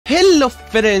Hello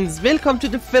friends, welcome to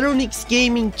the Feronix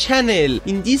Gaming channel.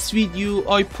 In this video,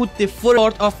 I put the full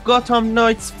art of Gotham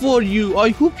Knights for you. I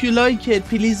hope you like it.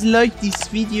 Please like this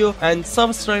video and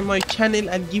subscribe my channel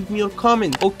and give me your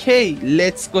comment. Okay,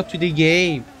 let's go to the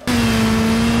game.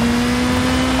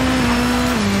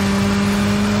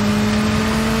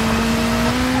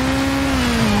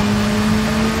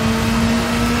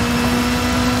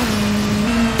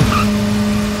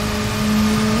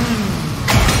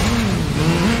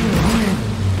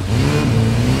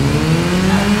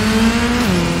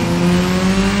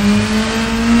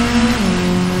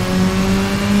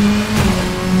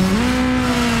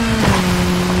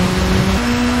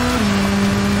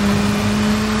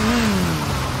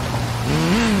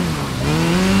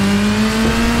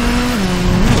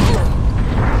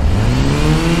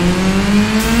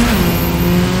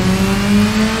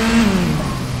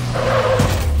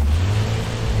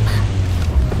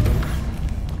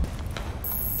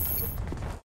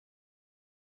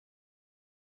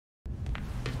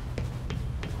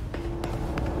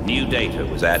 New data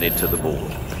was added to the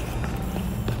board.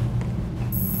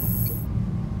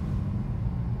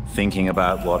 Thinking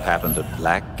about what happened at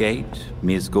Blackgate,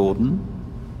 Ms. Gordon?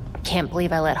 Can't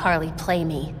believe I let Harley play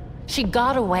me. She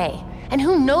got away, and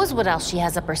who knows what else she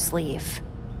has up her sleeve.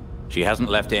 She hasn't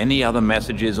left any other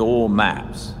messages or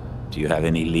maps. Do you have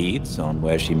any leads on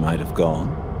where she might have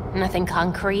gone? Nothing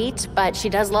concrete, but she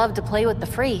does love to play with the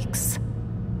freaks.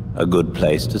 A good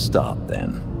place to start,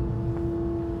 then.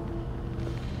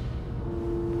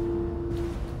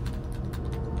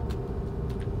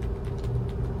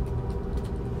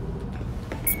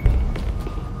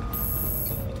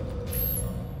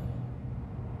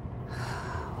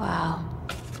 Wow.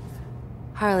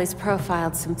 Harley's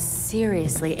profiled some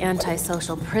seriously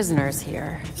antisocial prisoners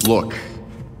here. Look,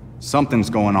 something's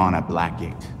going on at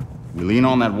Blackgate. We lean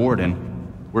on that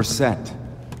warden, we're set.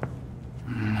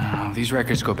 No, these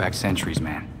records go back centuries,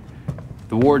 man.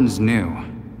 The warden's new.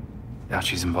 Doubt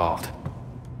she's involved.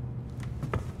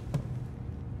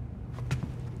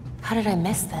 How did I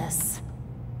miss this?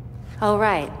 Oh,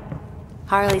 right.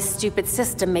 Harley's stupid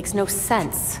system makes no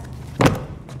sense.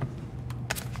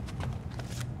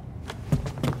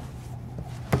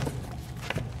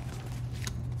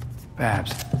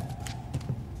 Babs.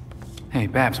 Hey,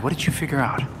 Babs, what did you figure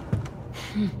out?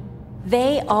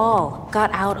 They all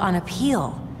got out on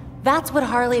appeal. That's what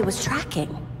Harley was tracking.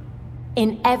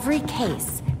 In every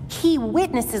case, key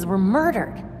witnesses were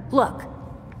murdered. Look,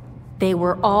 they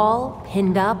were all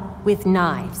pinned up with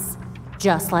knives,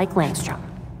 just like Langstrom.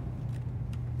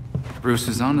 Bruce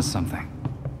is onto something.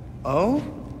 Oh?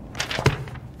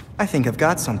 I think I've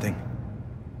got something.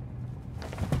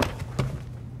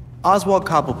 Oswald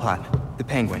Cobblepot, the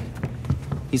Penguin.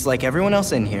 He's like everyone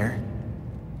else in here,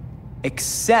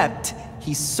 except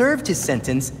he served his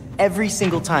sentence every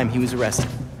single time he was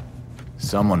arrested.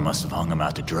 Someone must have hung him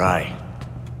out to dry.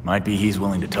 Might be he's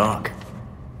willing to talk.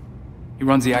 He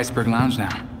runs the Iceberg Lounge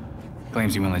now.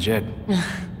 Claims he went legit.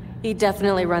 He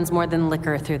definitely runs more than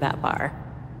liquor through that bar.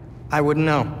 I wouldn't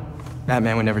know. That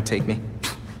man would never take me.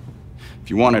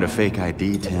 If you wanted a fake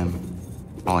ID, Tim,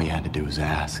 all you had to do was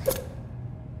ask.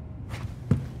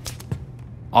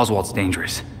 Oswald's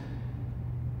dangerous.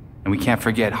 And we can't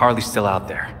forget Harley's still out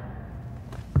there.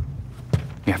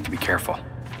 We have to be careful.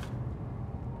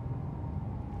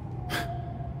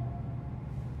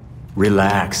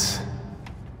 Relax,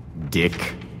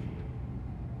 Dick.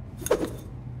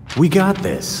 We got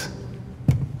this.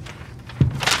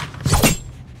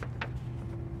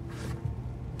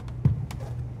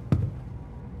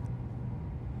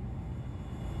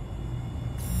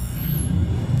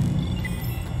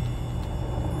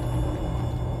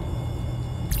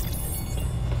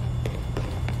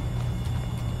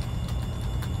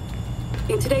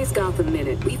 In today's Gotham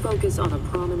Minute, we focus on a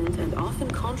prominent and often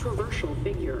controversial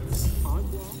figure,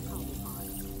 Oswald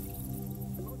Cobblepot.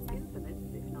 The most infamous,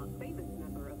 if not famous,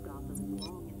 member of Gotham's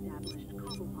long-established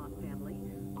Cobblepot family,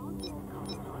 Oswald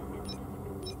Cobblepot entered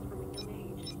into business from a young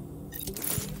age.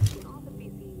 He can often be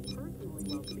seen personally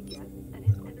welcoming guests at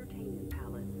his entertainment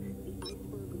palace, the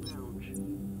Iceberg Lounge.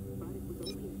 But it was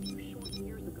only a few short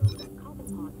years ago that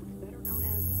Cobblepot was better known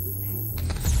as the Penguin.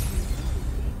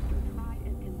 Tried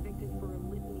and convicted for a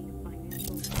litany of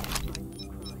financial and violent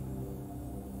crimes.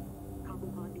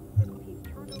 Cobblepot insisted he's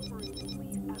turned over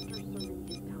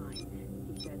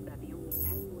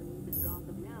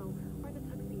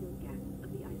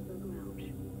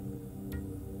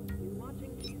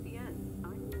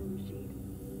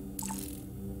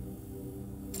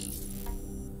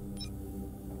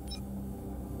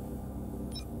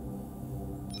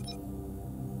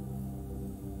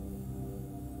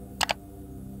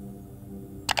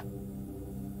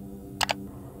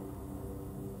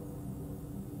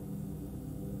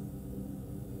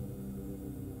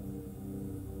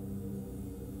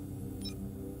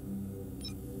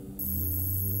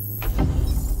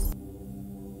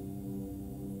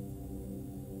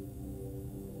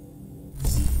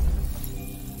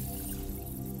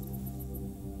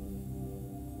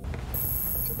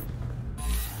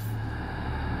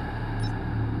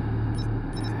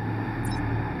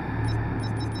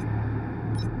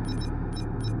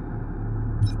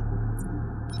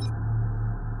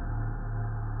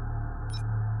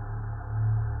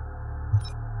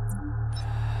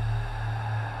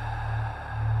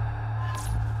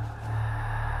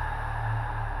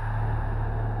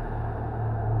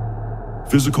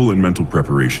Physical and mental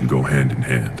preparation go hand in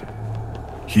hand.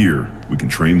 Here, we can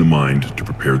train the mind to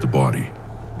prepare the body.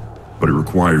 But it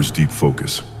requires deep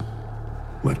focus.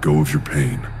 Let go of your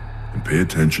pain, and pay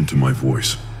attention to my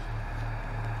voice.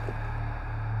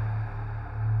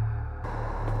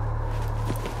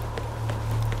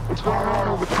 What's going on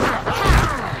over there?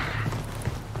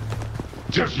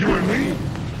 Just you and me?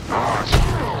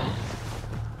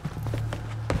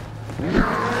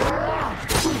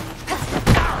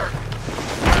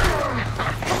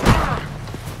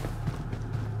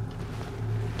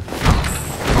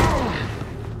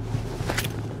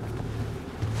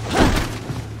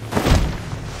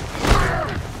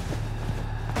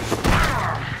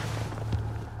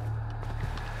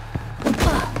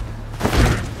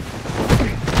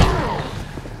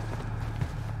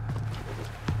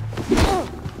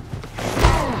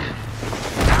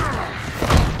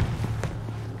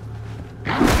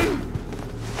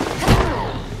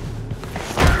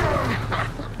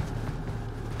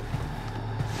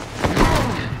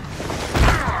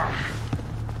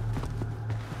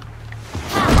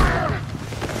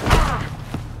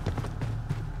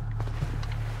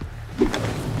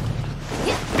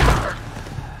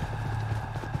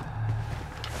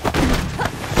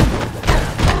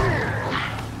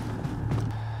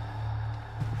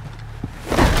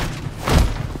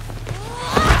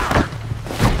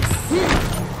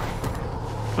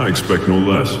 I expect no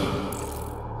less.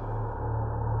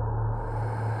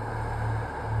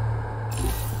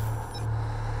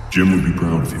 Jim would be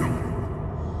proud of you.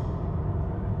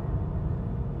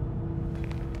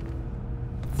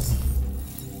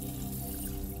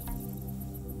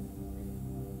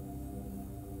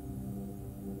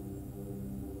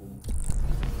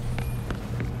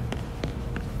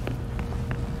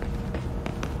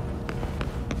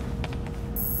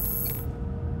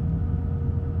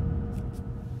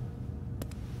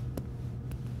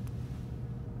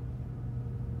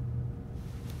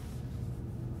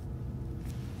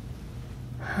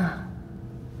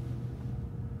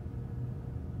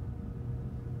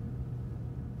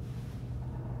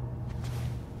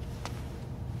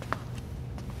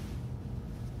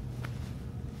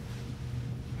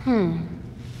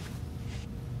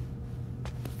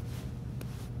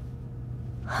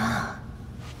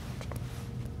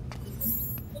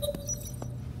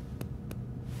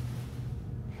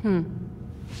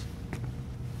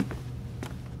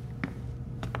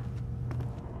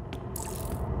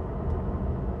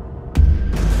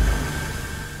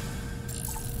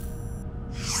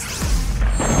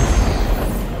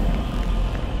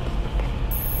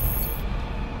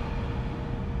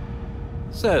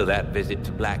 So that visit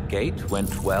to Blackgate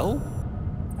went well?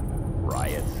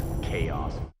 Riots,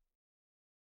 chaos.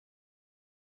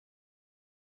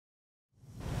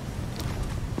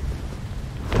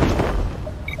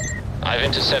 I've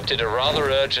intercepted a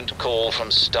rather urgent call from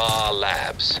Star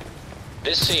Labs.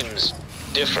 This seems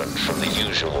different from the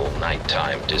usual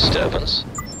nighttime disturbance.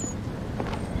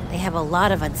 They have a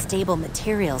lot of unstable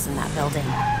materials in that building.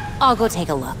 I'll go take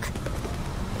a look.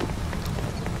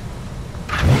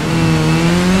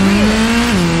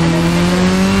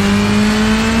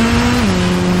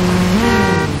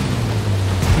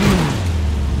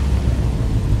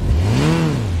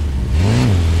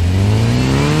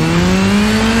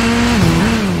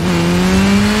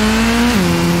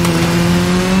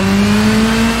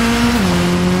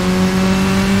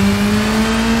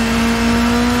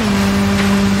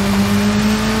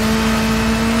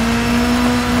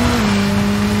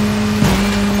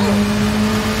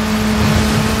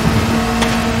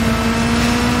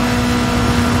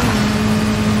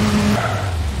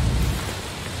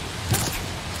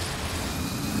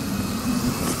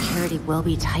 Will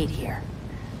be tight here.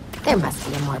 There must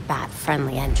be a more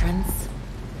bat-friendly entrance.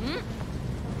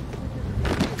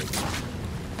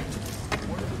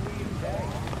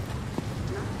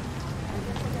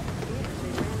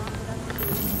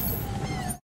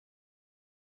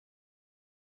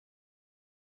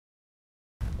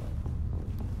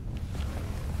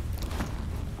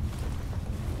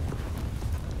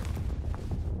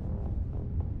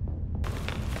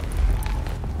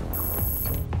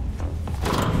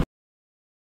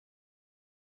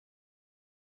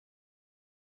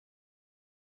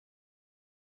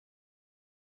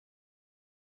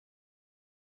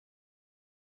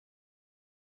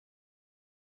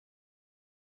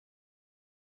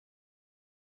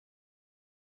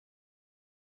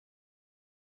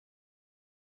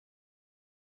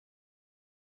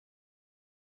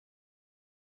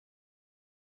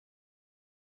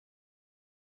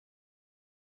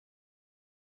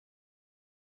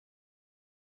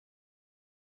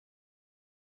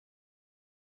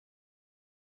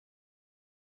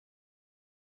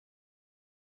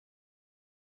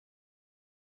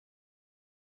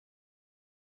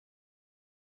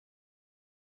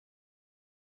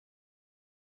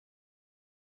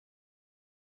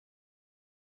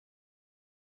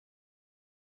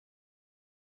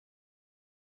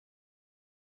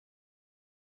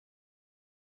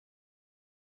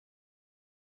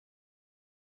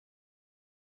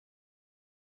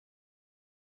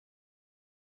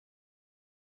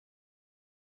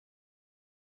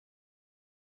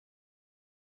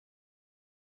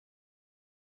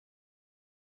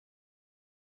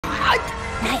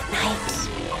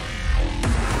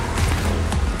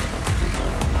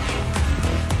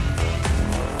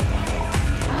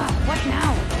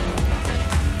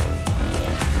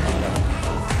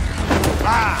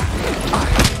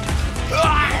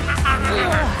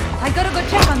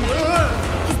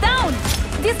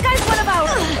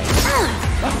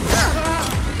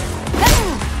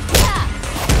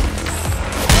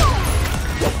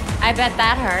 I bet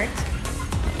that hurt.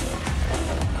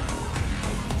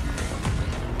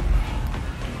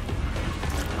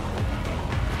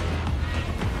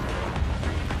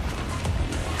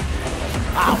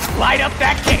 I'll light up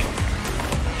that cake!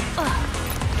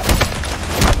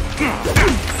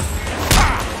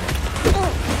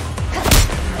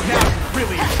 Now you're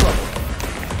really in trouble.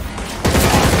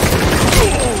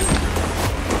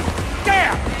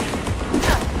 Damn!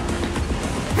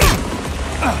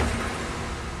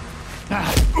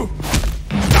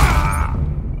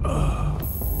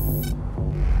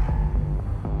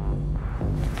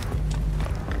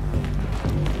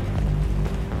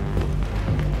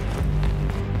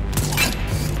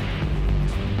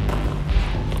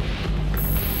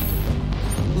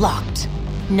 Locked.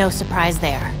 No surprise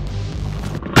there.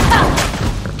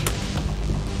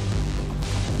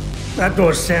 That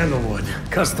door's sandalwood.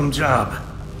 Custom job.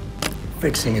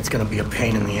 Fixing it's gonna be a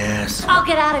pain in the ass. I'll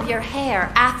get out of your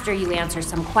hair after you answer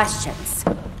some questions.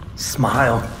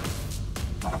 Smile.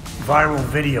 Viral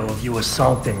video of you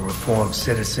assaulting a reformed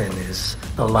citizen is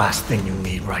the last thing you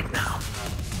need right now.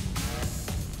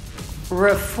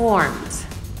 Reformed.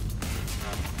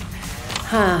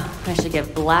 Huh, I should give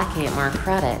Blackgate more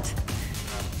credit.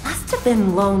 Must have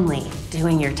been lonely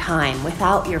doing your time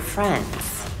without your friends.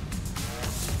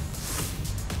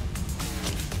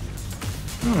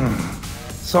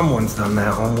 Someone's done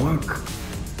their homework.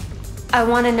 I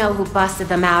want to know who busted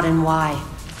them out and why.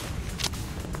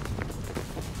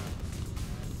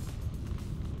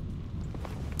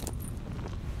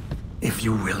 If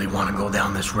you really want to go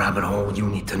down this rabbit hole, you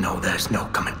need to know there's no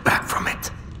coming back from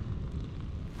it.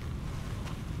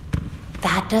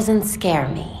 That doesn't scare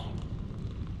me.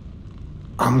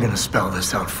 I'm gonna spell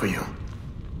this out for you.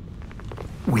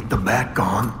 With the bat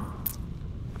gone,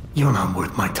 you're not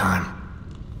worth my time.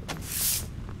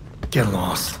 Get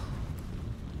lost.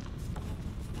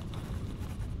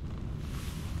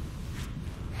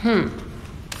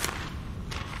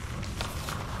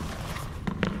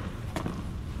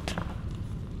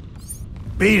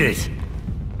 Beat it.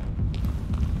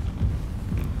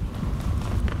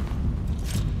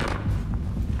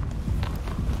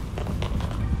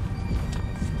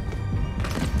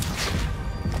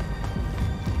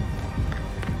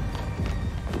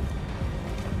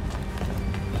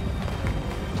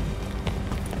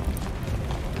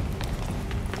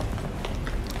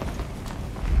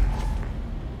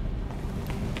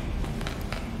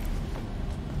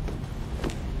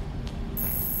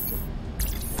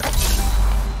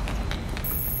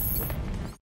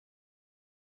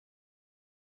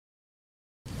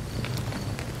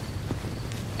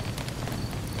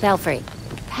 Belfry,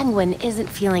 Penguin isn't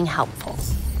feeling helpful.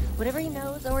 Whatever he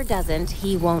knows or doesn't,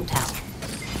 he won't tell.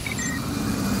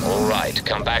 All right,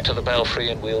 come back to the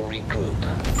Belfry and we'll regroup.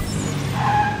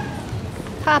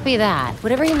 Copy that.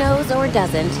 Whatever he knows or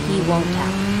doesn't, he won't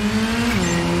tell.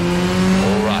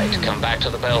 All right, come back to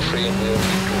the Belfry and we'll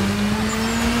regroup.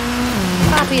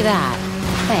 Copy that.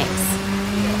 Thanks.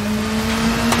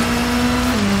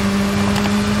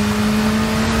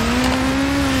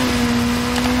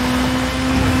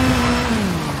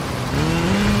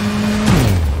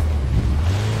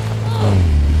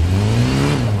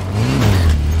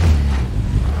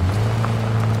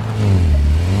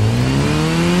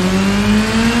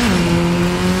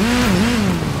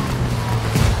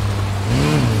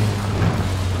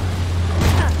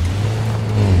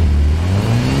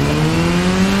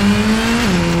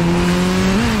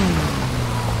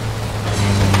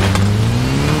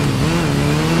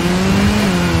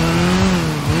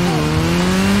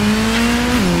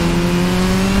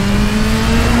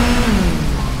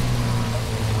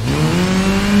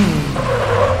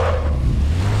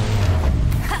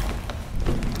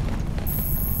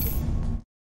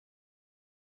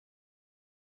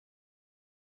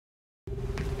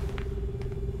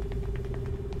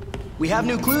 We have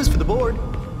new clues for the board.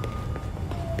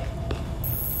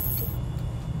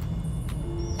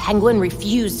 Penguin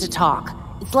refused to talk.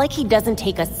 It's like he doesn't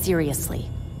take us seriously.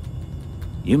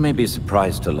 You may be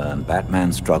surprised to learn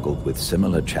Batman struggled with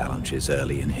similar challenges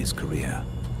early in his career.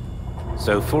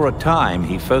 So for a time,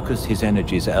 he focused his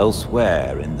energies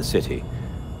elsewhere in the city.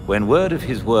 When word of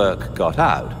his work got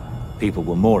out, people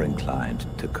were more inclined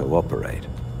to cooperate.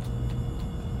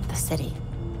 The city.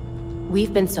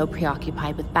 We've been so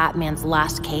preoccupied with Batman's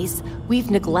last case,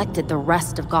 we've neglected the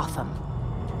rest of Gotham.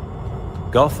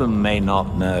 Gotham may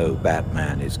not know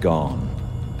Batman is gone,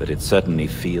 but it certainly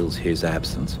feels his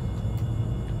absence.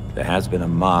 There has been a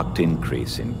marked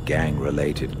increase in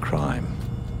gang-related crime.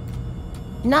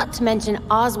 Not to mention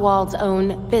Oswald's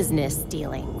own business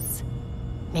dealings.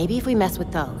 Maybe if we mess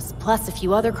with those, plus a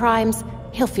few other crimes,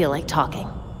 he'll feel like talking.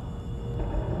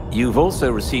 You've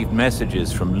also received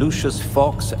messages from Lucius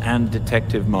Fox and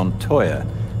Detective Montoya.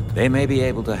 They may be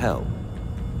able to help.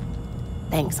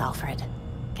 Thanks, Alfred.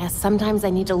 Guess sometimes I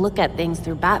need to look at things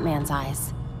through Batman's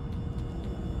eyes.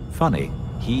 Funny,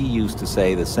 he used to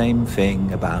say the same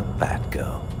thing about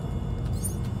Batgirl.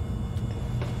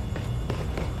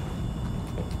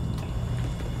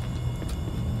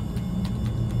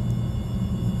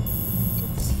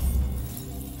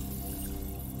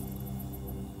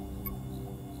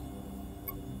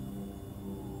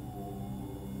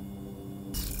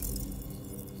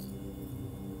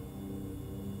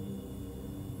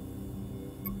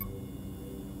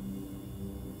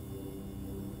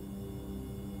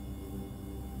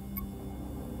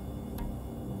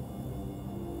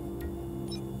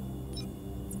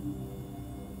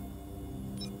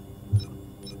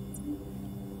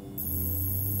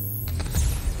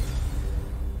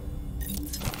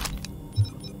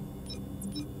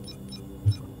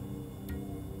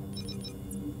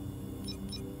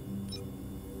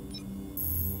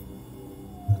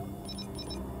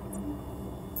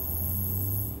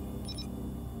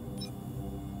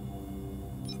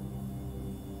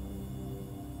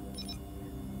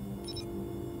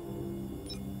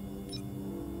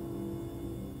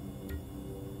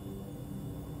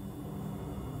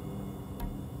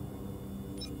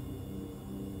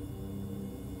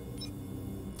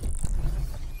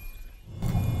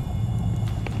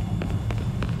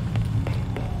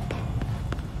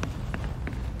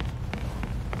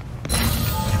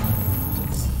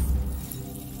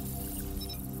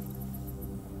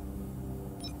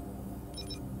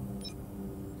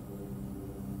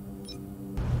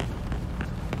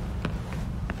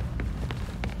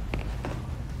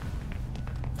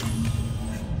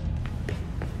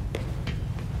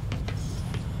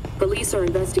 Police are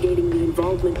investigating the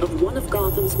involvement of one of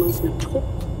Gotham's most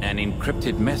notorious... An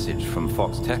encrypted message from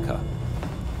Fox Tekka.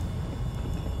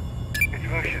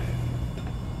 It's Lucius.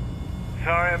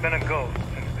 Sorry I've been a ghost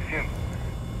since the funeral,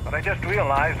 but I just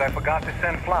realized I forgot to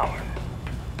send flowers.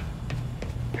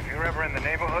 If you're ever in the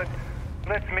neighborhood,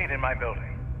 let's meet in my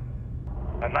building.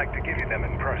 I'd like to give you them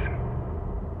in person.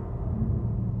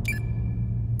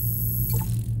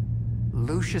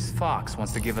 Lucius Fox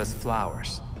wants to give us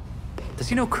flowers. Does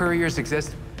he know couriers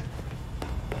exist?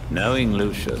 Knowing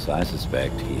Lucius, I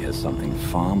suspect he has something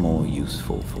far more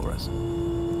useful for us.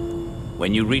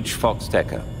 When you reach Fox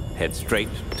Tekka, head straight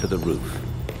to the roof.